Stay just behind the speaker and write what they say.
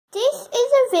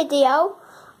a video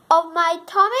of my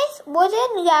Thomas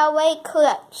Wooden Railway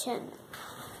collection.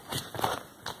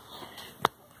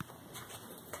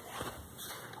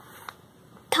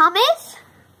 Thomas,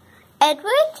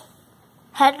 Edward,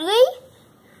 Henry,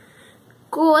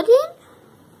 Gordon,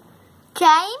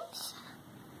 James,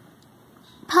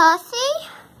 Percy,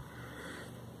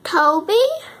 Toby,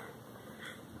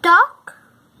 Doc,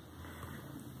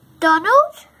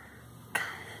 Donald,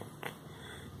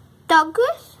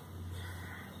 Douglas,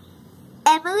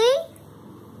 Emily,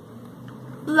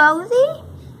 Rosie,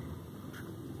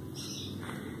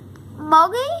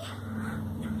 Molly,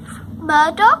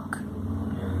 Murdoch,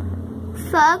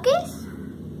 Fergus,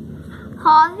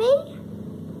 Harvey,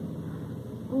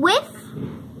 Whiff,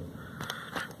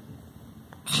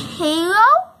 Hero,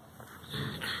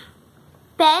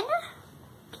 Ben,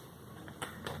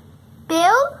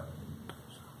 Bill,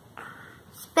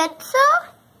 Spencer,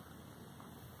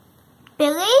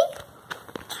 Billy,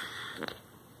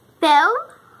 Bill,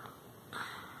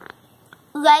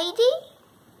 Lady,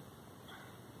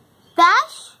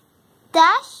 Dash,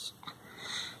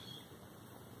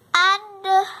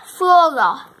 and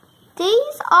Flora.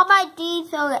 These are my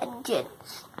diesel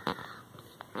engines.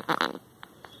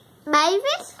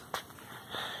 Mavis,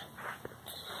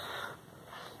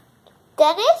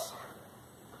 Dennis,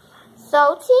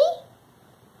 Salty,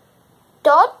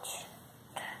 Dodge,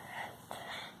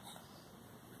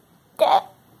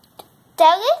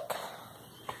 Derek,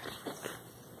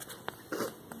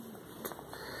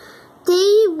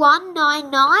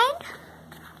 D199,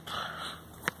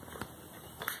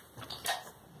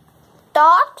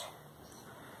 Dot,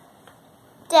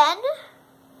 Den,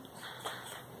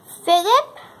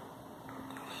 Philip,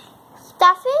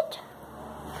 Stafford.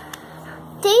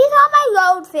 These are my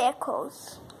road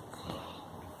vehicles.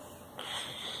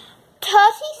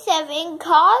 37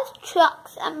 cars,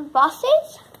 trucks and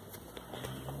buses.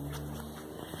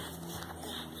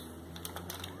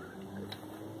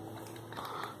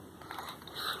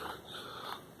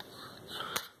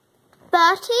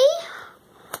 Bertie,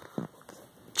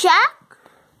 Jack,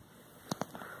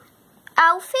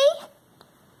 Alfie,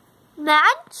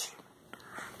 Madge,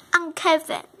 and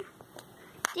Kevin.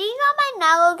 These are my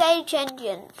narrow gauge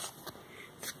engines.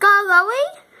 Scarrowy,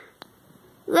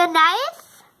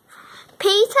 Linnaeus,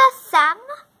 Peter, Sam,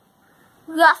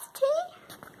 Rusty,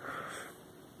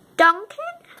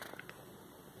 Duncan,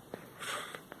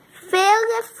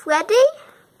 Fearless Freddy,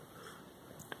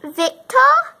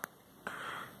 Victor,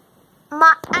 and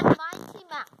Mighty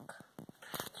Mac.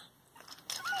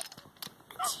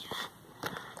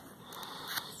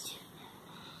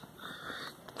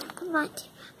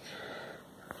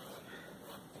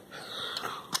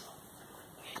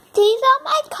 These are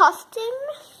my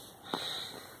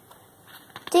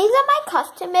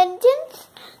custom engines,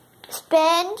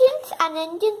 spare engines, and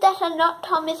engines that are not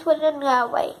Thomas Wooden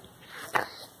Railway.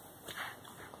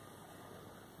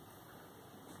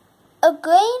 A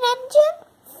green engine,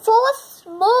 4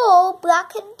 small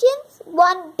black engines,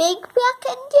 1 big black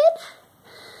engine,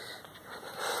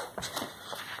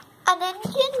 an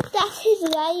engine that is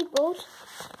labelled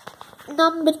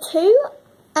number 2,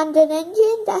 and an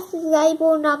engine that is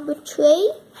labelled number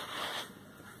 3.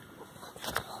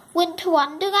 Winter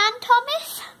Wonderland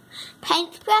Thomas,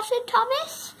 Paint Splasher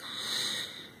Thomas,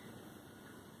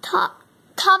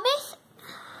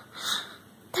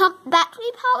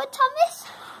 Battery Powered Thomas,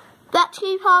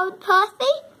 Battery Powered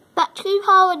Percy, Battery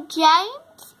Powered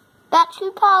James,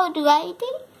 Battery Powered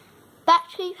Lady,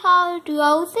 Battery Powered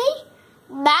Rosie,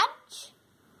 Madge,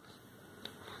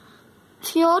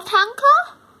 Fuel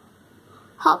Tanker,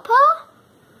 Hopper,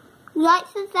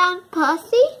 Lights and Sound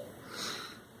Percy,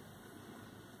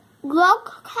 Log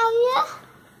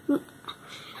Carrier,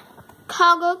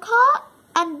 Cargo Car,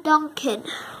 and Duncan.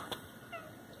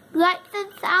 Lights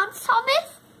and Sounds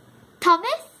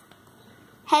Thomas,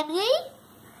 Henry,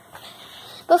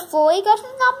 before he got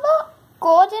his number,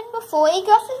 Gordon before he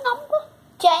got his number,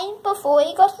 James before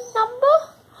he got his number,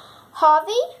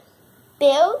 Harvey,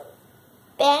 Bill,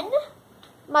 Ben,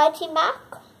 Mighty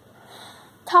Mac,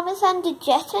 Thomas and the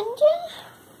Jet Engine,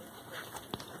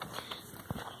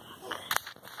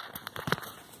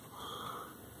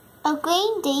 a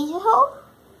green diesel,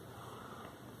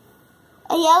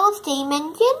 a yellow steam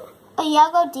engine, a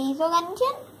yellow diesel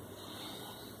engine,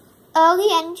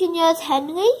 early engineers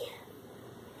Henry,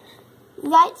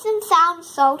 Lights and Sound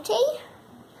Salty,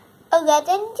 a red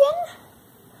engine,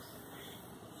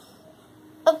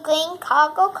 a green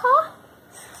cargo car,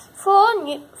 4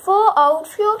 old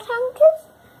fuel tankers,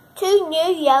 2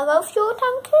 new yellow fuel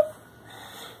tankers,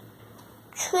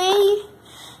 3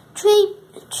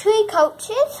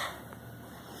 coaches,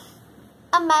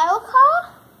 a mail car,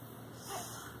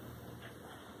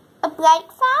 a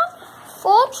brake van,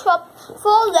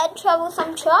 4 red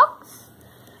troublesome trucks,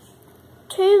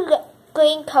 2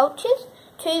 green coaches,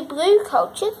 2 blue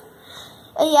coaches,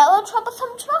 a yellow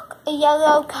troublesome truck, a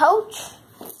yellow coach,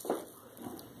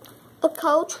 a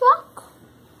coal truck,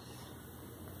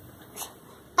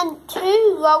 and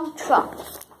 2 road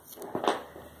trucks.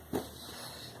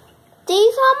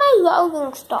 These are my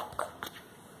rolling stock.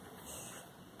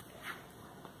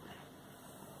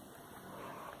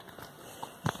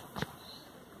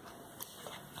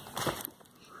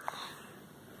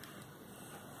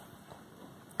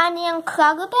 Annie and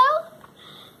Clarabelle,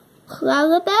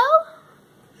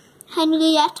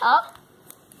 Henrietta,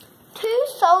 2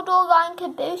 solder line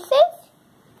cabooses,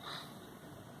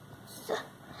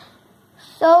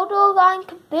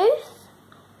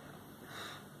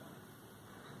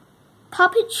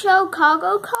 Puppet Show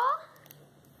cargo car,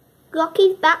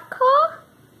 Rocky's back car,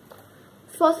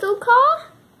 fossil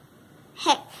car,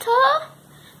 Hector,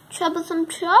 troublesome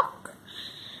truck,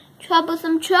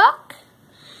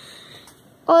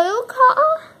 oil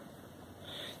car,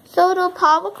 soda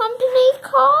power company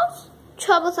cars,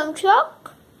 troublesome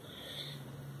truck,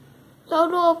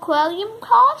 soda aquarium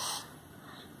cars,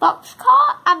 box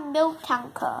car, and milk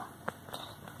tanker.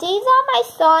 These are my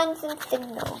signs and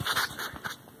signals.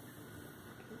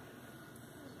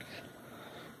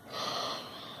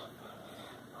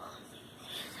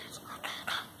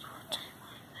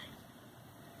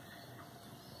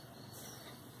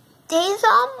 These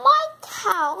are my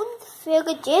towns,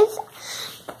 villages,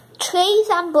 trees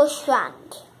and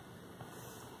bushland.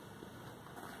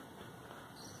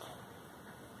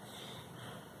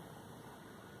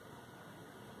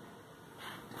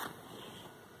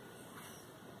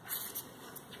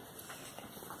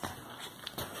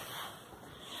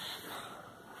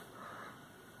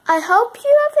 I hope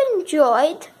you have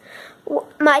enjoyed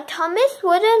my Thomas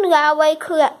Wooden Railway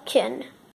collection.